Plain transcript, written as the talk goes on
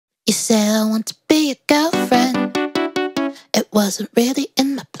You said I want to be your girlfriend. It wasn't really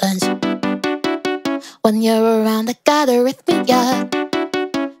in my plans. When you're around, I gotta arrhythmia.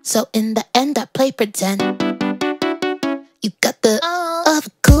 So in the end, I play pretend. You got the of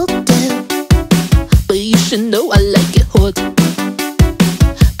a cool dude, but you should know I like it hot.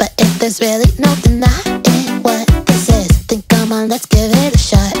 But if there's really no denying what this is, then come on, let's give it a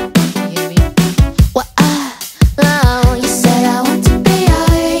shot. Can you hear me? Well, you said I want to be your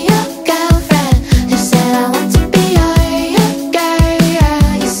girlfriend. You said I want to be your girl.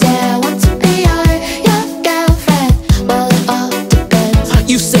 You said I want to be your girlfriend. Well, it all depends.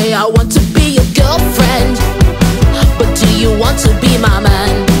 You say I want to be your girlfriend, but do you want to be my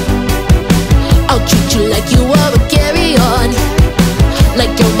man? I'll treat you like you were a carry-on,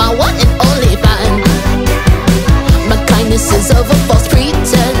 like you're my one and only fan. My kindness is of a false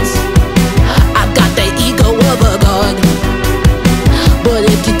pretense. I got the ego of a god, but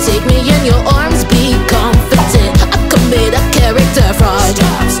if you take me in your arms, be confident I commit a character fraud.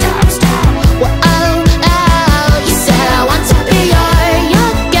 Well, you said I want to be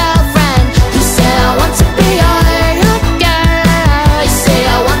your girlfriend. You said I want to be your girl. You say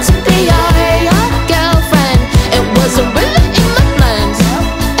I want to be your girlfriend. It wasn't really in my plans.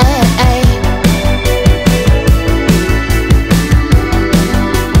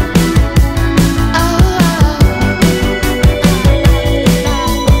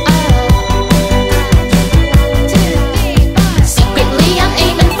 Secretly I'm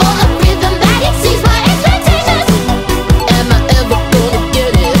aiming for a rhythm that exceeds my expectations. Am I ever gonna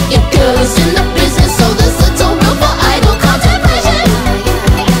get it? Your girl is in the business, so there's little room for idle contemplation.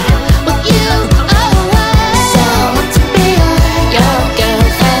 With you, you said I want to be your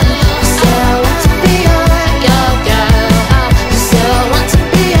girlfriend. You said I want to be your girl. You said I want to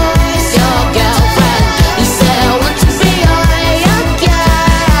be your girlfriend. You said I want to be your girl.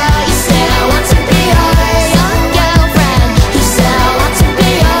 You said I want to be your girlfriend. You said I want to be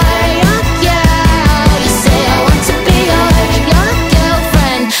your girl. You said I want to be your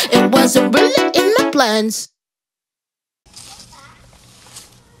girlfriend. It wasn't really in my plans.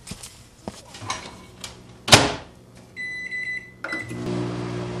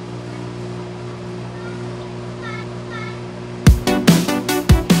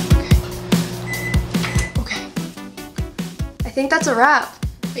 Okay. I think that's a wrap.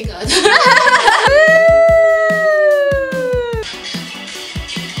 Thank God.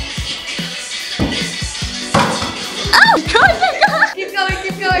 Keep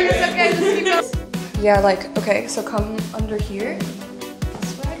going, it's okay, just keep going. Yeah, like, okay, so come under here.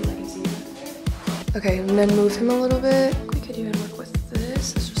 This way. Okay, and then move him a little bit. We could even work with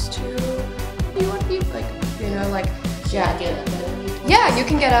this. It's just too. You want to be like, you know, like, yeah. Yeah, you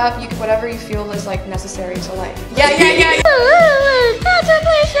can get up, you can, whatever you feel is like necessary to like. Yeah. You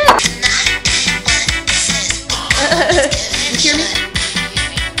hear me?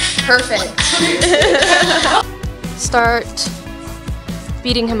 Perfect. Start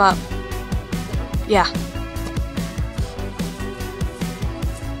beating him up. Yeah.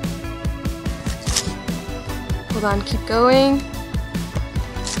 Hold on, keep going.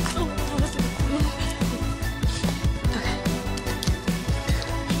 Okay.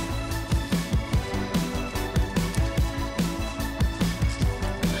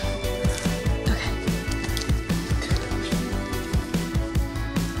 Okay.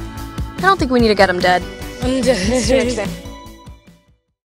 I don't think we need to get him dead.